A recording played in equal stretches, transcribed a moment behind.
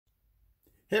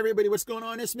Hey everybody, what's going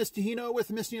on? It's Mr. Hino with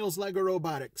Mr. Hino's LEGO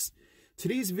Robotics.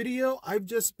 Today's video, I've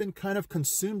just been kind of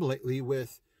consumed lately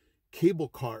with cable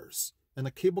cars. And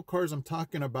the cable cars I'm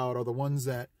talking about are the ones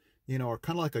that, are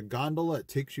kind of like a gondola. It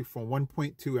takes you from one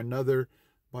point to another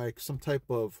by some type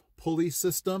of pulley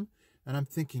system. And I'm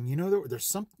thinking,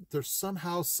 there's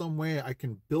somehow, some way I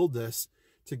can build this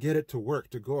to get it to work,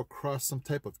 to go across some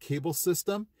type of cable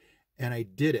system. And I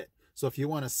did it. So if you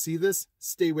want to see this,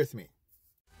 stay with me.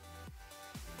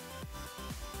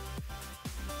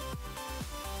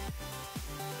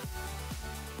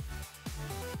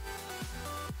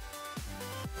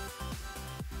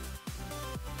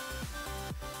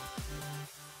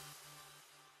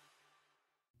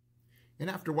 And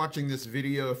after watching this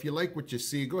video, if you like what you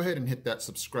see, go ahead and hit that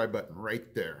subscribe button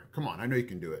right there. Come on, I know you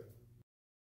can do it.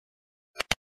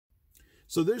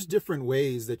 So there's different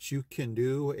ways that you can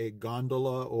do a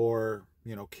gondola or,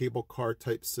 cable car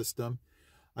type system.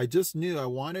 I just knew I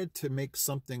wanted to make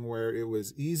something where it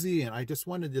was easy, and I just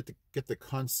wanted to get the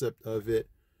concept of it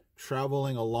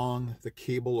traveling along the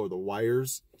cable or the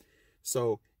wires.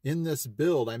 So in this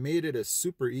build, I made it as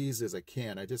super easy as I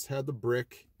can. I just had the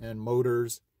brick and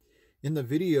motors. In the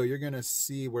video, you're going to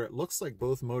see where it looks like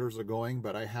both motors are going,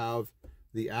 but I have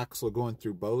the axle going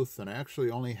through both, and I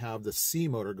actually only have the C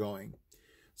motor going.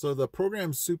 So the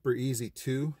program's super easy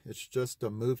too. It's just a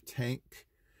move tank,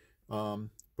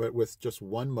 but with just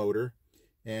one motor.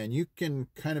 And you can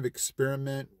kind of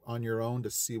experiment on your own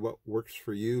to see what works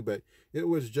for you, but it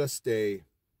was just I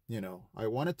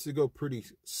wanted to go pretty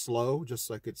slow just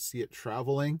so I could see it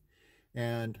traveling.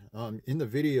 And in the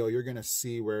video, you're going to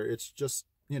see where it's just,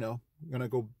 going to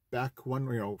go back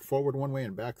forward one way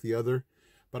and back the other.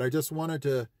 But I just wanted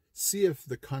to see if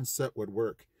the concept would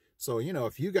work. So,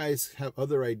 if you guys have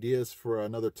other ideas for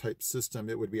another type system,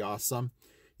 it would be awesome.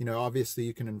 Obviously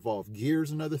you can involve gears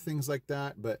and other things like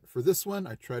that. But for this one,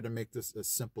 I tried to make this as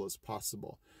simple as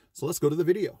possible. So let's go to the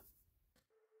video.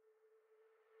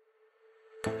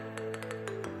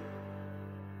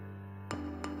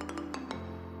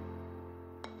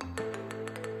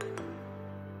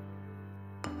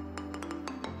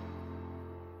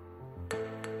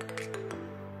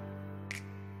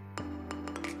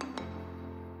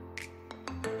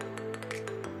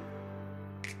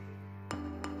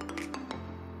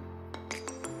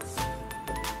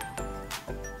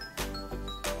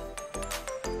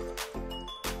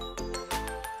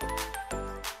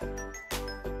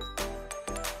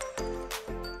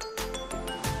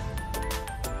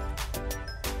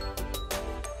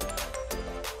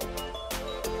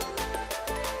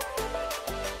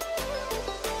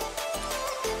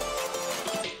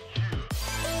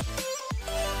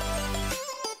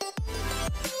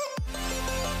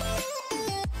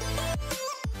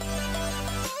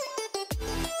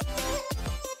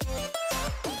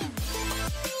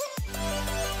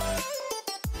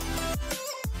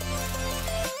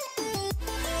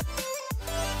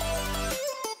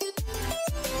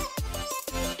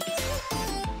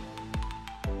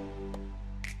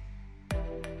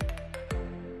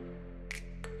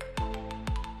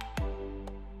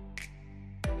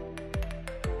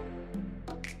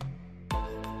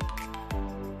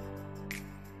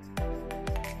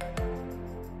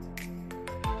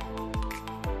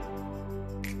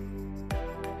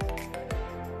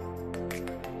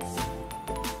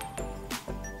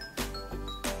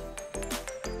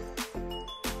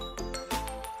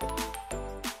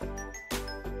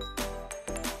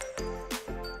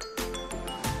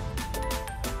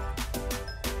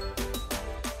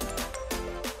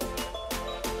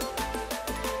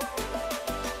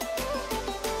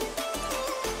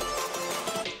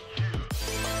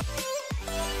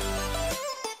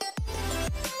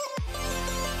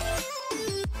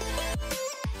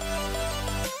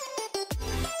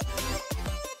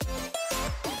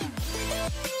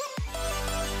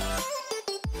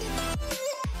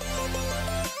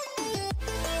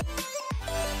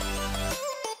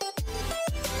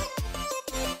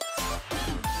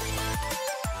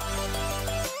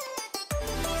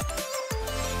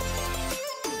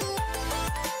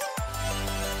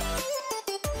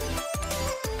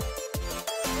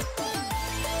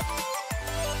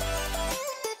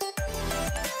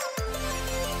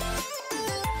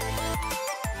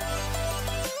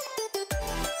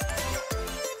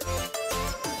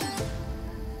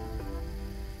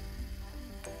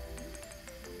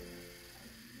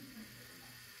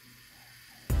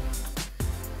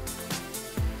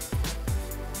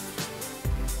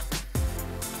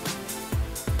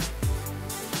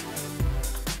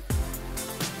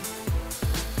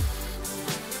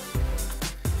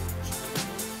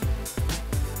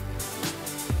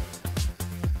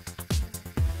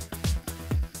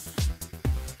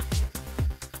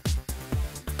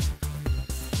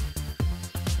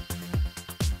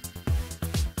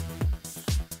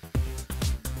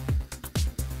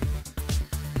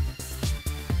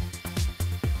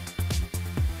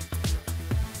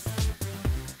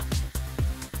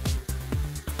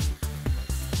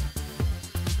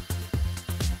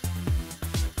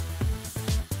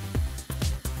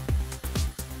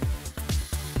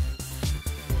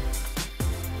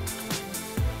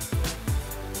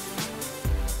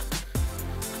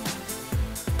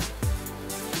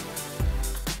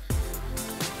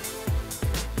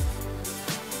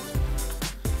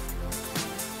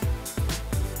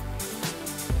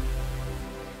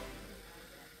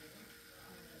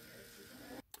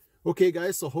 Okay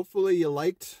guys, so hopefully you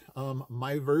liked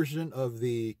my version of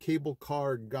the cable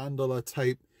car gondola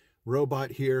type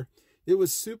robot here. It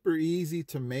was super easy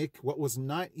to make. What was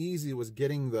not easy was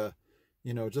getting the,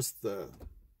 you know, just the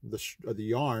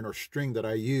yarn or string that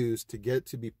I used to get it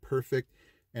to be perfect,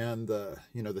 and the,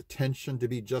 you know, the tension to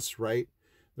be just right.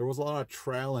 There was a lot of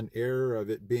trial and error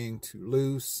of it being too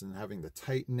loose and having to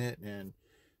tighten it,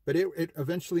 but it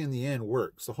eventually in the end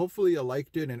worked. So hopefully you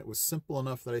liked it, and it was simple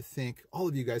enough that I think all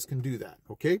of you guys can do that,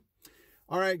 okay?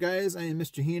 All right, guys, I am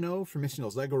Mr. Hino from Mr.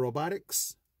 Hino's LEGO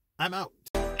Robotics. I'm out.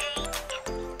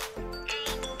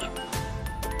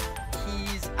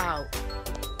 He's out.